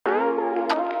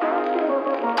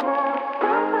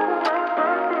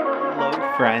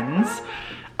friends.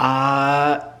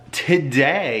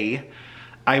 Today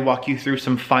I walk you through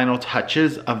some final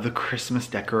touches of the Christmas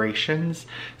decorations,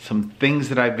 some things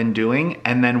that I've been doing,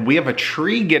 and then we have a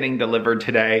tree getting delivered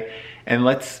today, and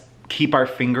let's keep our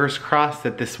fingers crossed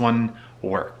that this one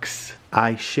works.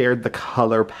 I shared the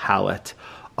color palette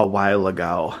a while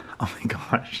ago. Oh my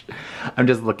gosh. I'm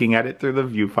just looking at it through the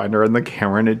viewfinder on the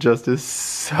camera and it just is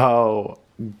so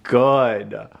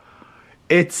good.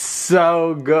 It's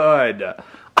so good.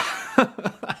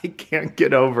 I can't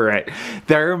get over it.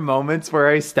 There are moments where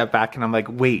I step back and I'm like,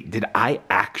 wait, did I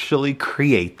actually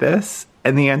create this?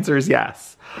 And the answer is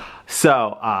yes.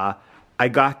 So, I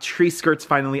got tree skirts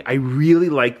finally. I really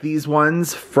like these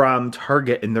ones from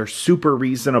Target and they're super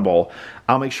reasonable.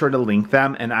 I'll make sure to link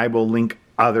them and I will link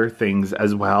other things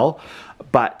as well.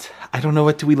 But I don't know,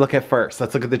 what do we look at first?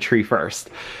 Let's look at the tree first.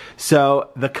 So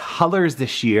the colors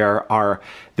this year are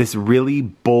this really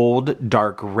bold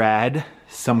dark red,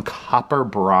 some copper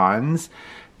bronze,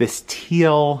 this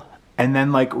teal, and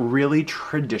then like really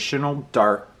traditional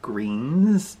dark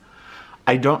greens.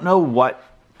 I don't know what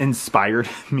inspired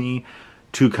me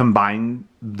to combine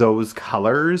those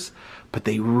colors, but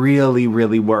they really,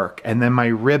 really work. And then my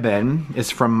ribbon is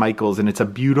from Michaels and it's a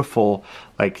beautiful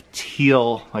like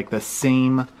teal, like the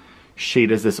same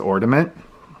shade as this ornament.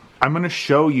 I'm gonna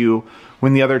show you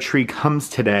when the other tree comes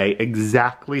today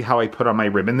exactly how I put on my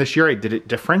ribbon this year. I did it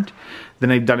different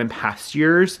than I've done in past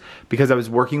years because I was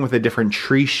working with a different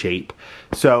tree shape.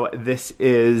 So this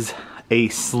is a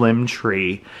slim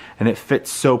tree and it fits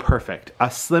so perfect.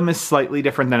 A slim is slightly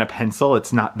different than a pencil.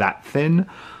 It's not that thin,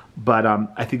 but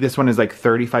I think this one is like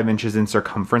 35 inches in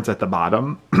circumference at the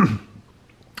bottom.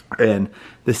 And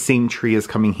the same tree is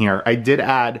coming here. I did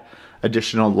add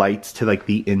additional lights to like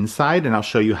the inside and I'll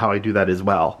show you how I do that as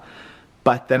well.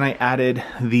 But then I added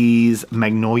these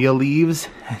magnolia leaves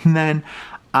and then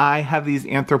I have these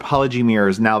anthropology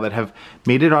mirrors now that have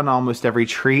made it on almost every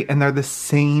tree and they're the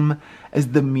same as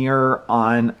the mirror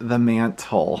on the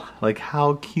mantle. Like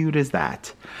how cute is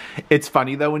that? It's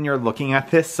funny though when you're looking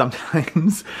at this,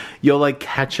 sometimes you'll like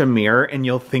catch a mirror and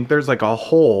you'll think there's like a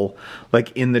hole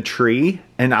like in the tree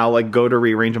and I'll like go to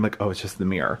rearrange. I'm like, oh, it's just the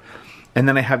mirror. And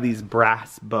then I have these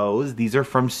brass bows. These are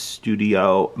from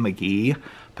Studio McGee,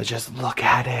 but just look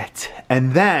at it.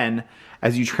 And then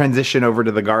as you transition over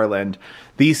to the garland,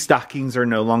 these stockings are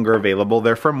no longer available.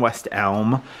 They're from West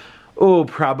Elm. Oh,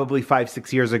 probably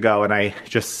 5-6 years ago, and I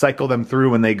just cycle them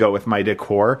through when they go with my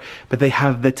decor. But they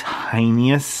have the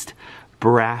tiniest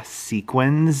brass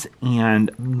sequins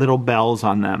and little bells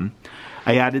on them.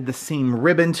 I added the same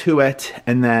ribbon to it,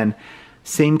 and then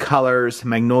same colors,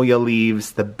 magnolia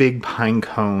leaves, the big pine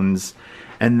cones,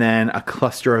 and then a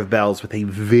cluster of bells with a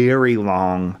very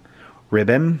long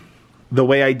ribbon. The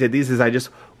way I did these is I just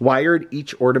wired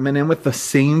each ornament in with the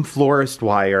same florist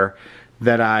wire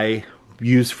that I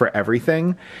use for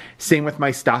everything. Same with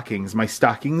my stockings. My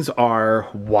stockings are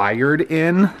wired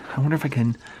in. I wonder if I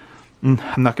can, I'm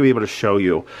not gonna be able to show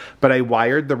you, but I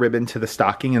wired the ribbon to the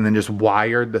stocking and then just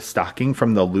wired the stocking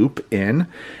from the loop in.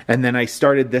 And then I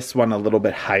started this one a little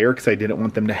bit higher because I didn't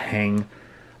want them to hang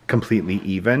completely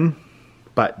even.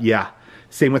 But yeah,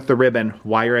 same with the ribbon.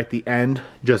 Wire at the end,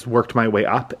 just worked my way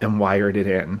up and wired it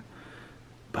in.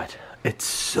 But it's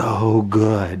so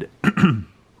good.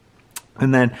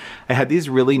 And then I had these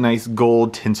really nice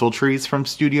gold tinsel trees from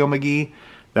Studio McGee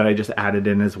that I just added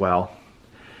in as well.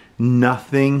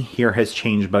 Nothing here has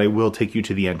changed, but I will take you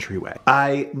to the entryway.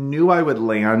 I knew I would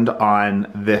land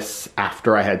on this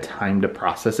after I had time to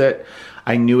process it.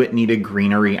 I knew it needed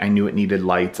greenery. I knew it needed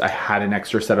lights. I had an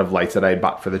extra set of lights that I had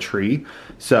bought for the tree.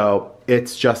 So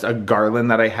it's just a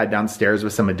garland that I had downstairs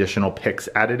with some additional picks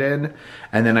added in.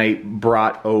 And then I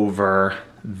brought over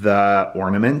the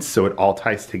ornaments so it all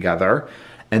ties together.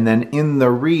 And then in the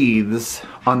wreaths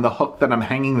on the hook that I'm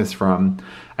hanging this from,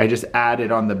 I just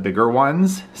added on the bigger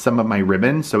ones some of my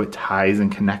ribbon so it ties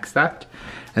and connects that.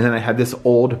 And then I had this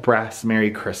old brass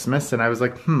Merry Christmas and I was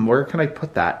like, where can I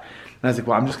put that? And I was like,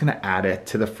 well, I'm just gonna add it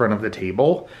to the front of the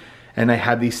table. And I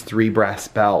had these 3 brass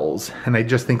bells. And I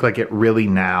just think like it really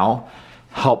now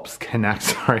helps connect,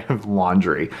 sorry, I have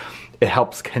laundry. It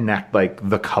helps connect like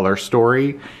the color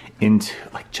story into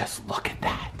like, just look at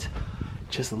that.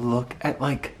 Just look at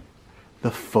like the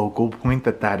focal point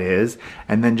that is,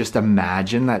 and then just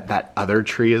imagine that that other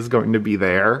tree is going to be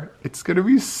there. It's gonna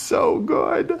be so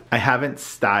good. I haven't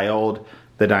styled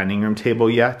the dining room table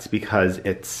yet because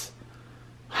it's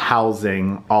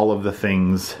housing all of the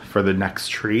things for the next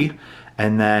tree.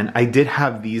 And then I did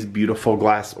have these beautiful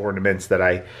glass ornaments that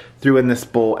I threw in this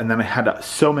bowl, and then I had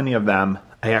so many of them,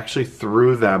 I actually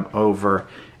threw them over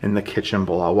in the kitchen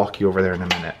bowl. I'll walk you over there in a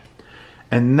minute.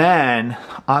 And then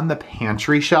on the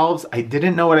pantry shelves, I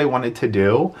didn't know what I wanted to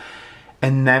do.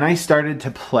 And then I started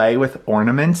to play with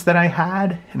ornaments that I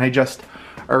had, and I just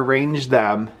arranged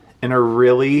them in a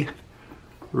really,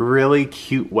 really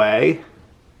cute way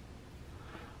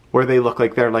where they look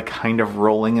like they're like kind of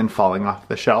rolling and falling off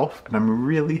the shelf, and I'm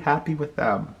really happy with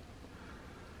them.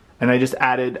 And I just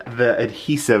added the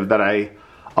adhesive that I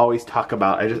always talk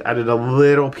about. I just added a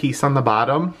little piece on the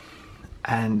bottom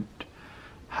and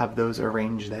have those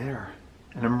arranged there.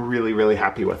 And I'm really, really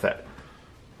happy with it.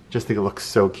 Just think it looks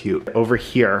so cute. Over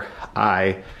here,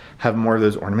 I have more of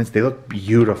those ornaments. They look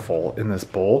beautiful in this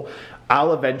bowl.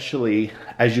 I'll eventually,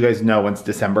 as you guys know, once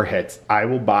December hits, I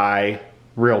will buy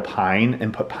real pine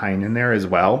and put pine in there as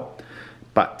well.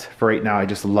 But for right now, I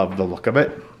just love the look of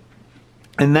it.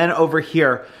 And then over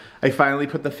here, I finally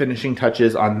put the finishing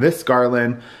touches on this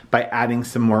garland by adding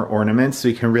some more ornaments so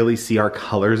you can really see our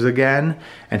colors again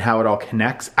and how it all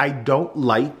connects. I don't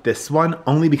light this one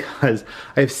only because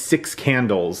I have 6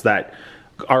 candles that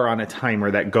are on a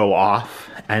timer that go off,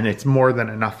 and it's more than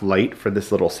enough light for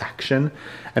this little section.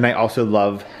 And I also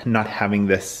love not having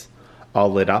this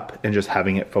all lit up and just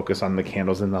having it focus on the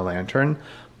candles in the lantern.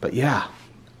 But yeah,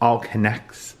 all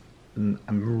connects. I'm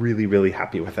really, really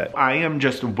happy with it. I am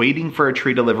just waiting for a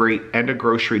tree delivery and a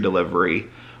grocery delivery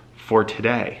for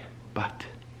today, but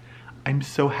I'm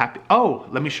so happy. Oh,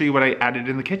 let me show you what I added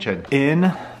in the kitchen.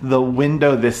 In the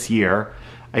window this year,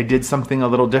 I did something a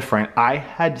little different. I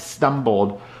had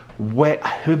stumbled, it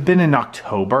had been in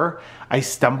October, I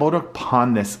stumbled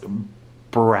upon this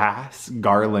brass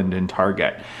garland in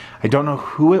Target. I don't know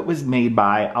who it was made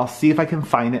by. I'll see if I can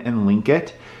find it and link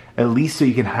it, at least so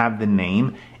you can have the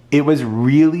name. It was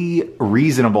really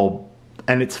reasonable,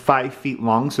 and it's 5 feet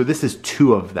long, so this is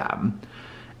 2 of them.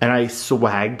 And I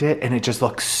swagged it, and it just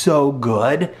looks so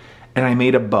good. And I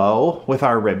made a bow with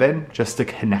our ribbon just to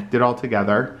connect it all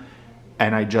together,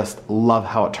 and I just love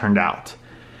how it turned out.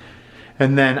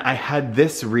 And then I had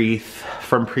this wreath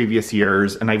from previous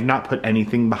years, and I've not put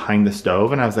anything behind the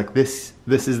stove, and I was like, this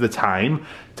is the time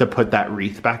to put that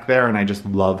wreath back there, and I just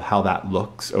love how that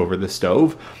looks over the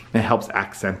stove. It helps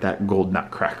accent that gold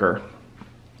nutcracker.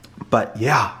 But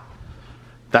yeah,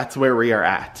 that's where we are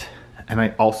at. And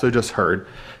I also just heard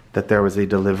that there was a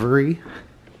delivery.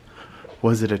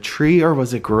 Was it a tree or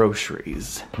was it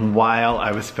groceries? While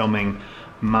I was filming,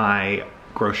 my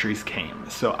groceries came.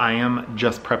 So I am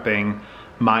just prepping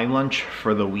my lunch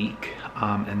for the week,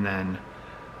 and then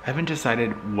I haven't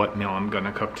decided what meal I'm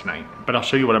gonna cook tonight, but I'll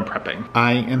show you what I'm prepping.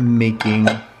 I am making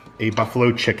a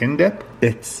buffalo chicken dip.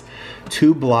 It's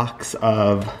 2 blocks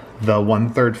of the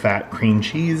 1/3 fat cream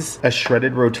cheese, a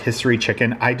shredded rotisserie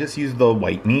chicken. I just use the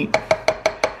white meat,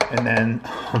 and then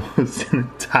almost an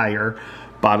entire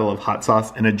bottle of hot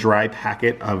sauce and a dry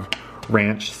packet of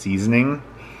ranch seasoning.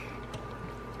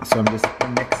 So I'm just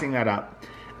mixing that up.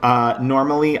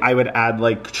 Normally I would add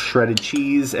like shredded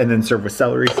cheese and then serve with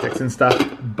celery sticks and stuff.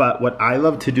 But what I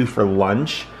love to do for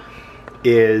lunch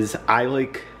is I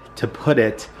like to put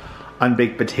it on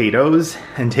baked potatoes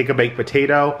and take a baked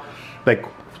potato, like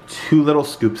 2 little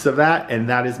scoops of that, and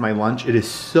that is my lunch. It is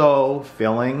so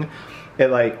filling.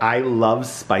 I love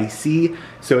spicy,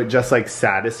 so it just like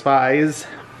satisfies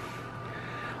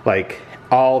like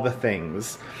all the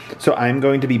things. So I'm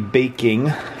going to be baking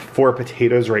 4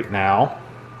 potatoes right now,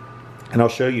 and I'll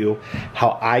show you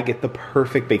how I get the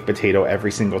perfect baked potato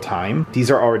every single time. These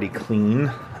are already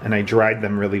clean, and I dried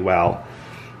them really well.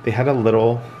 They had a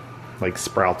little like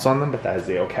sprouts on them, but that is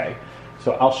okay.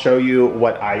 So I'll show you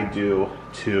what I do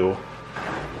to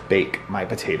bake my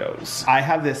potatoes. I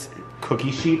have this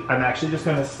cookie sheet. I'm actually just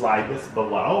gonna slide this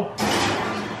below,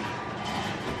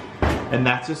 and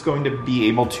that's just going to be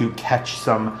able to catch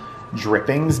some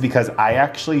drippings, because I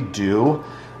actually do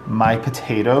my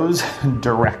potatoes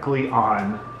directly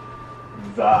on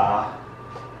the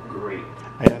grate.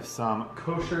 I have some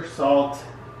kosher salt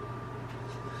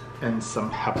and some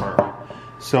pepper.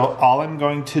 So all I'm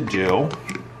going to do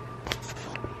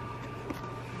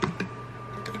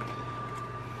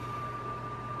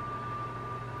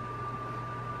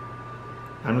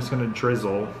I'm just going to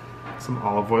drizzle some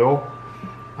olive oil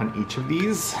on each of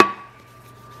these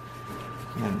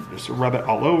and just rub it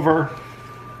all over.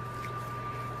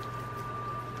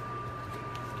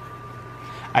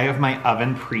 I have my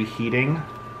oven preheating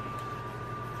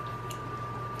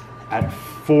at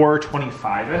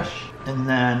 425-ish, and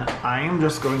then I am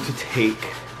just going to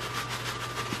take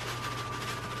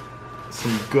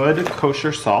some good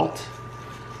kosher salt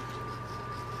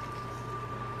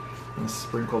and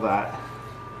sprinkle that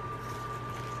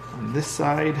on this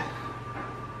side,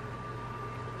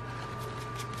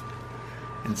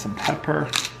 and some pepper,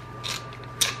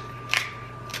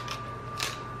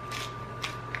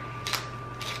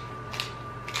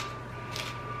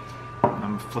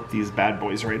 flip these bad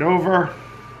boys right over.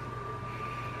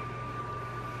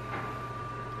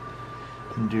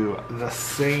 And do the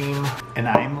same. And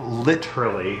I'm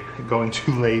literally going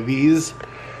to lay these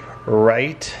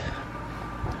right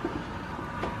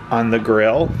on the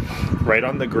grill, right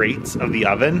on the grates of the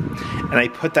oven. And I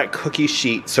put that cookie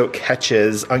sheet so it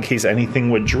catches in case anything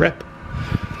would drip.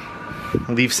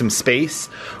 Leave some space.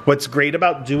 What's great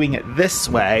about doing it this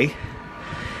way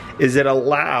is it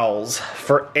allows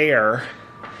for air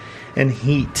and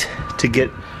heat to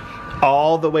get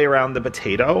all the way around the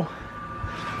potato.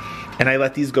 And I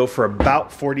let these go for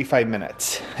about 45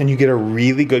 minutes. And you get a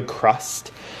really good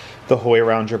crust the whole way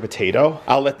around your potato.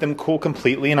 I'll let them cool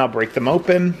completely and I'll break them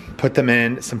open, put them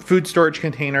in some food storage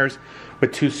containers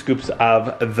with 2 scoops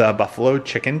of the buffalo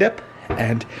chicken dip.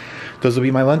 And those will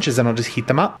be my lunches and I'll just heat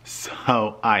them up.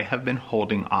 So I have been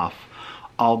holding off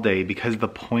all day because the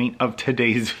point of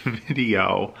today's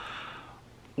video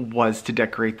was to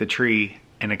decorate the tree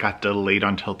and it got delayed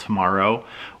until tomorrow,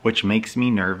 which makes me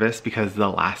nervous because the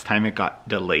last time it got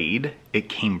delayed, it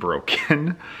came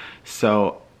broken.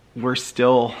 So we're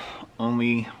still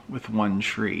only with 1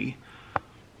 tree.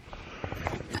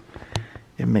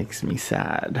 It makes me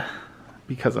sad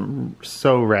because I'm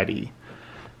so ready.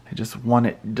 I just want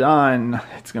it done.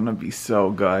 It's gonna be so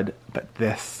good. But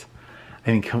this, I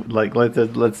think, like,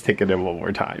 let's take it in one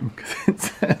more time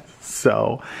because it's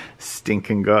so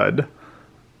stinking good.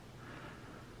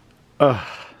 Ugh.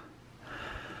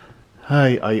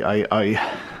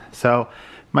 So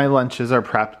my lunches are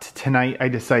prepped. Tonight I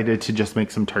decided to just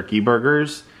make some turkey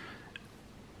burgers.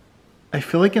 I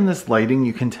feel like in this lighting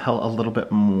you can tell a little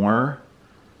bit more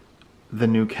the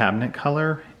new cabinet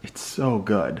color. It's so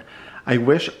good. I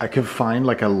wish I could find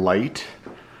like a light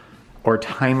or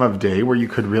time of day where you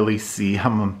could really see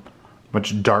how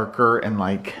much darker and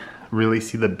like really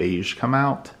see the beige come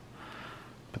out.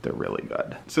 But they're really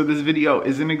good. So this video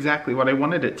isn't exactly what I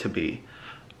wanted it to be,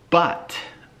 but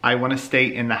I want to stay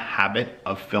in the habit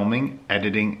of filming,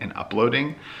 editing, and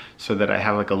uploading so that I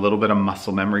have like a little bit of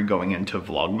muscle memory going into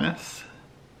Vlogmas.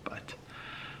 But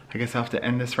I guess I'll have to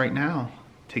end this right now.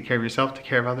 Take care of yourself, take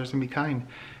care of others, and be kind.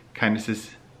 Kindness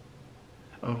is,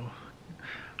 oh,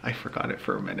 I forgot it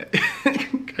for a minute.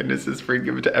 Kindness is free,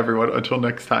 give it to everyone until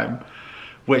next time.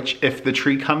 Which, if the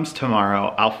tree comes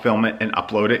tomorrow, I'll film it and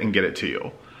upload it and get it to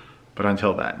you. But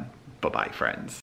until then, bye-bye, friends.